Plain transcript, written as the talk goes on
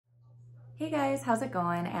Hey guys, how's it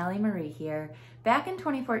going? Allie Marie here. Back in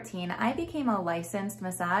 2014, I became a licensed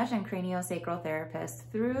massage and craniosacral therapist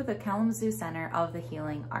through the Kalamazoo Center of the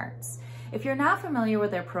Healing Arts. If you're not familiar with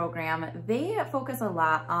their program, they focus a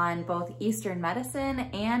lot on both Eastern medicine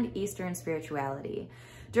and Eastern spirituality.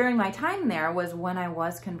 During my time there was when I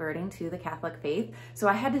was converting to the Catholic faith, so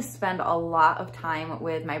I had to spend a lot of time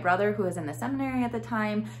with my brother who was in the seminary at the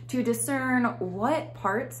time to discern what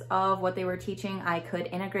parts of what they were teaching I could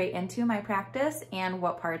integrate into my practice and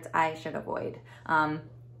what parts I should avoid.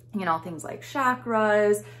 You know, things like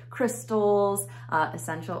chakras, crystals,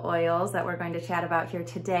 essential oils that we're going to chat about here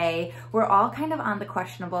today, we're all kind of on the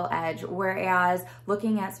questionable edge, whereas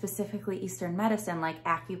looking at specifically Eastern medicine like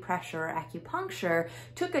acupressure or acupuncture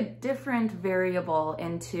took a different variable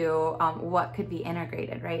into what could be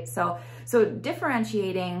integrated, right? So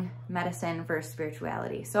differentiating medicine versus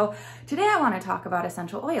spirituality. So today I want to talk about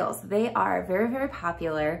essential oils. They are very, very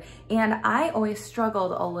popular, and I always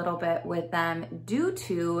struggled a little bit with them due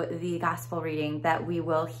to the gospel reading that we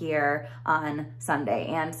will hear on Sunday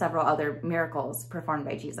and several other miracles performed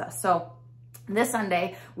by Jesus. So this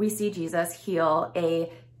Sunday, we see Jesus heal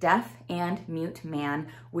a deaf and mute man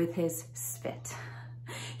with his spit.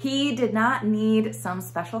 He did not need some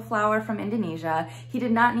special flower from Indonesia. He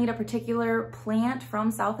did not need a particular plant from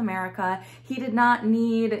South America. He did not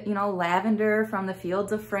need, lavender from the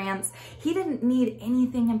fields of France. He didn't need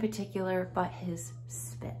anything in particular but his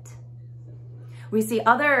spit. We see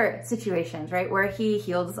other situations, right, where he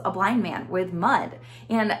heals a blind man with mud.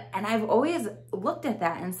 And I've always looked at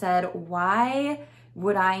that and said, why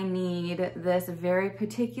would I need this very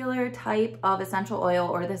particular type of essential oil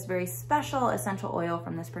or this very special essential oil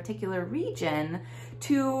from this particular region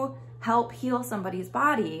to help heal somebody's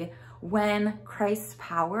body when Christ's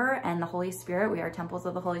power and the Holy Spirit, we are temples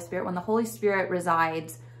of the Holy Spirit, when the Holy Spirit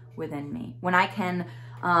resides within me, when I can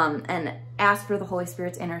and ask for the Holy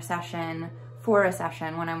Spirit's intercession for a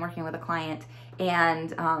session when I'm working with a client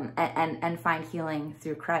and find healing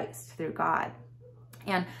through Christ, through God.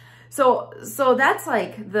 And so that's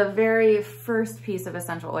like the very first piece of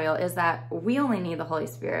essential oil, is that we only need the Holy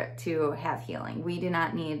Spirit to have healing. We do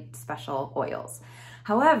not need special oils.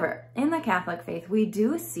 However, in the Catholic faith, we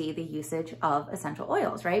do see the usage of essential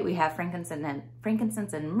oils, right? We have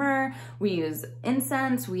frankincense and myrrh. We use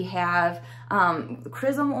incense. We have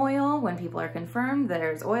chrism oil. When people are confirmed,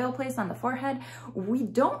 there's oil placed on the forehead. We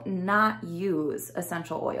don't not use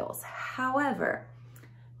essential oils. However,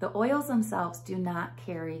 the oils themselves do not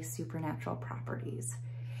carry supernatural properties.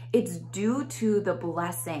 It's due to the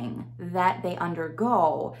blessing that they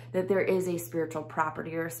undergo that there is a spiritual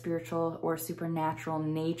property or a spiritual or supernatural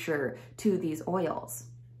nature to these oils.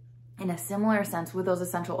 In a similar sense, with those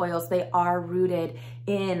essential oils, they are rooted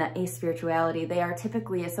in a spirituality. They are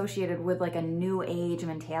typically associated with like a new age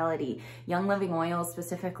mentality. Young Living oils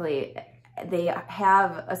specifically, they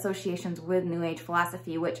have associations with new age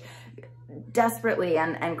philosophy, which desperately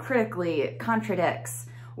and critically contradicts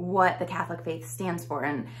what the Catholic faith stands for.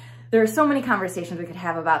 And there are so many conversations we could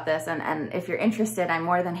have about this, and if you're interested, I'm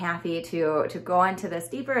more than happy to go into this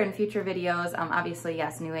deeper in future videos. Obviously,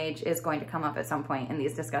 yes, New Age is going to come up at some point in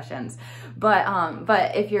these discussions, but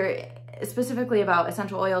if you're specifically about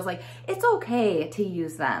essential oils, like, it's okay to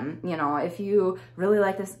use them, if you really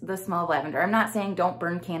like the smell of lavender. I'm not saying don't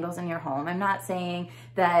burn candles in your home. I'm not saying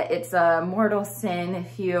that it's a mortal sin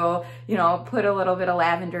if you put a little bit of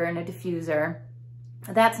lavender in a diffuser.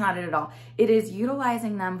 That's not it at all. It is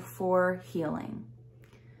utilizing them for healing.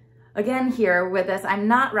 Again, here with this, I'm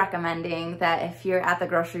not recommending that if you're at the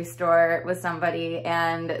grocery store with somebody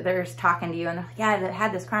and they're talking to you and they're like, yeah, I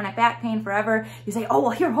had this chronic back pain forever, you say, oh, well,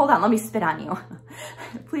 here, hold on, let me spit on you.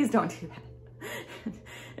 Please don't do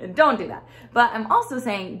that. Don't do that. But I'm also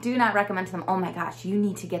saying, do not recommend to them, oh my gosh, you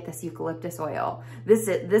need to get this eucalyptus oil. This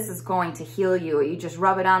is going to heal you. You just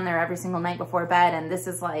rub it on there every single night before bed, and this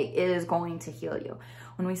is like, it is going to heal you.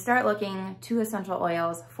 When we start looking to essential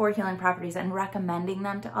oils for healing properties and recommending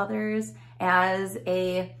them to others as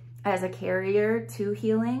a carrier to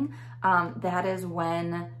healing, that is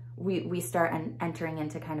when we start entering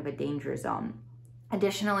into kind of a danger zone.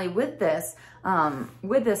 Additionally, with this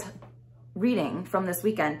reading from this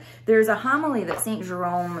weekend, there's a homily that St.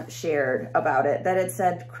 Jerome shared about it that had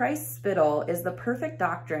said, Christ's spittle is the perfect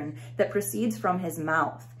doctrine that proceeds from his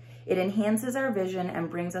mouth. It enhances our vision and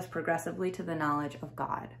brings us progressively to the knowledge of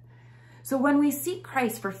God. So when we seek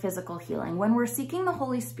Christ for physical healing, when we're seeking the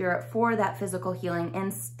Holy Spirit for that physical healing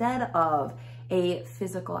instead of a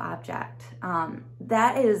physical object,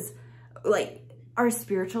 that is like our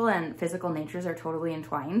spiritual and physical natures are totally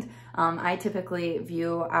entwined. I typically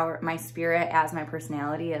view my spirit as my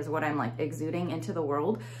personality, as what I'm like exuding into the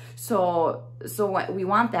world. So what we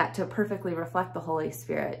want that to perfectly reflect the Holy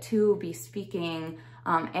Spirit, to be speaking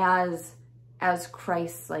as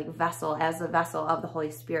Christ's like vessel, as the vessel of the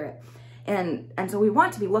Holy Spirit. And so we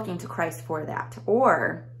want to be looking to Christ for that,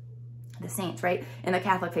 or the saints, right? In the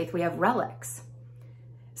Catholic faith, we have relics.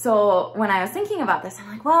 So when I was thinking about this, I'm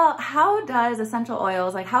like, well, how does essential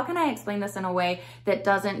oils, like how can I explain this in a way that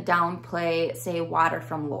doesn't downplay, say, water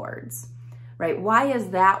from Lourdes, right? Why is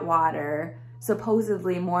that water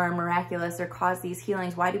supposedly more miraculous or cause these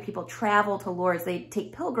healings? Why do people travel to Lourdes? They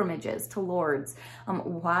take pilgrimages to Lourdes.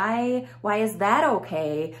 Why is that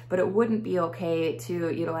okay, but it wouldn't be okay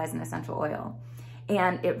to utilize an essential oil?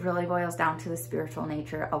 And it really boils down to the spiritual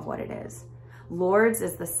nature of what it is. Lourdes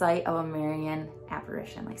is the site of a Marian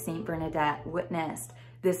apparition, like Saint Bernadette witnessed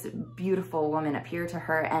this beautiful woman appear to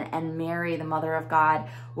her, and Mary, the mother of God,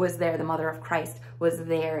 was there, the mother of Christ was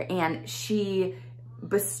there, and she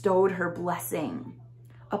bestowed her blessing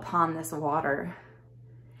upon this water.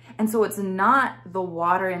 And so it's not the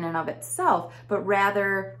water in and of itself, but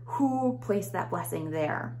rather who placed that blessing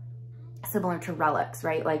there. Similar to relics,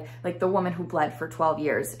 right? Like the woman who bled for 12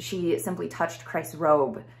 years, she simply touched Christ's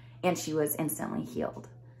robe and she was instantly healed.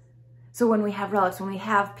 So when we have relics, when we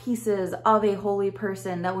have pieces of a holy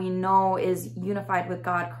person that we know is unified with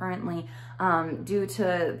God currently due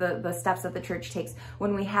to the steps that the church takes,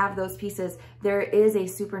 when we have those pieces, there is a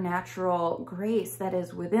supernatural grace that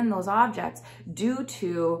is within those objects due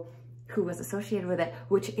to who was associated with it,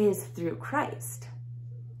 which is through Christ.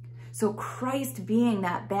 So Christ being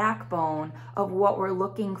that backbone of what we're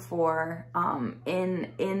looking for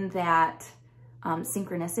in that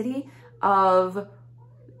synchronicity of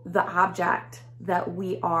the object that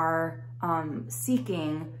we are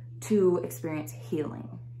seeking to experience healing.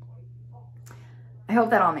 I hope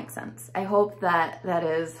that all makes sense. I hope that that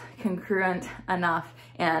is congruent enough,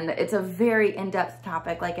 and it's a very in-depth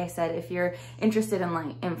topic. Like I said, if you're interested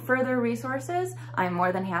in further resources, I'm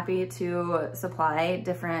more than happy to supply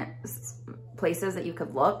different places that you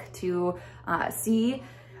could look to see.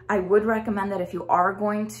 I would recommend that if you are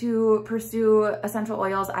going to pursue essential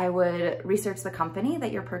oils, I would research the company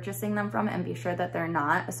that you're purchasing them from and be sure that they're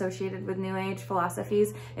not associated with New Age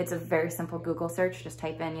philosophies. It's a very simple Google search. Just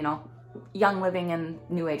type in, Young Living and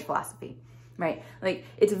New Age philosophy, right? Like,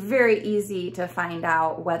 it's very easy to find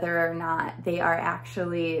out whether or not they are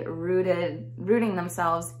actually rooting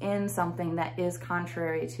themselves in something that is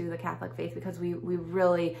contrary to the Catholic faith, because we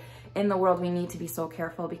really, in the world, we need to be so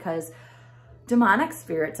careful because demonic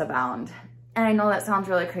spirits abound. And I know that sounds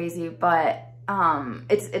really crazy, but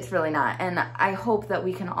it's really not. And I hope that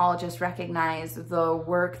we can all just recognize the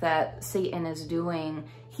work that Satan is doing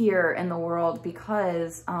here in the world,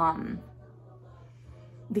 because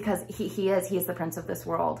he is the prince of this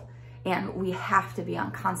world. And we have to be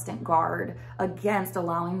on constant guard against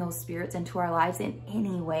allowing those spirits into our lives in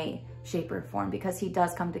any way, shape, or form, because he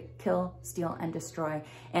does come to kill, steal, and destroy.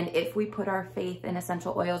 And if we put our faith in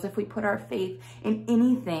essential oils, if we put our faith in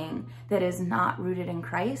anything that is not rooted in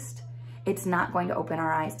Christ, it's not going to open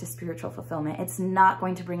our eyes to spiritual fulfillment. It's not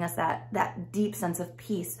going to bring us that deep sense of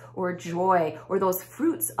peace or joy, or those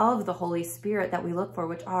fruits of the Holy Spirit that we look for,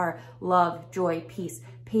 which are love, joy, peace,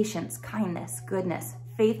 patience, kindness, goodness,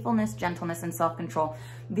 faithfulness, gentleness, and self-control.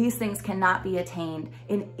 These things cannot be attained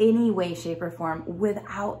in any way, shape, or form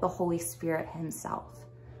without the Holy Spirit himself.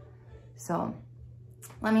 So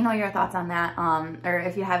let me know your thoughts on that, or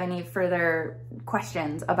if you have any further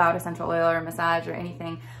questions about essential oil or massage or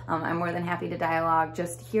anything. I'm more than happy to dialogue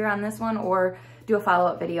just here on this one, or do a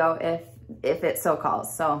follow-up video if it so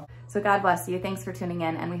calls. So God bless you. Thanks for tuning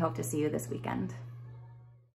in, and we hope to see you this weekend.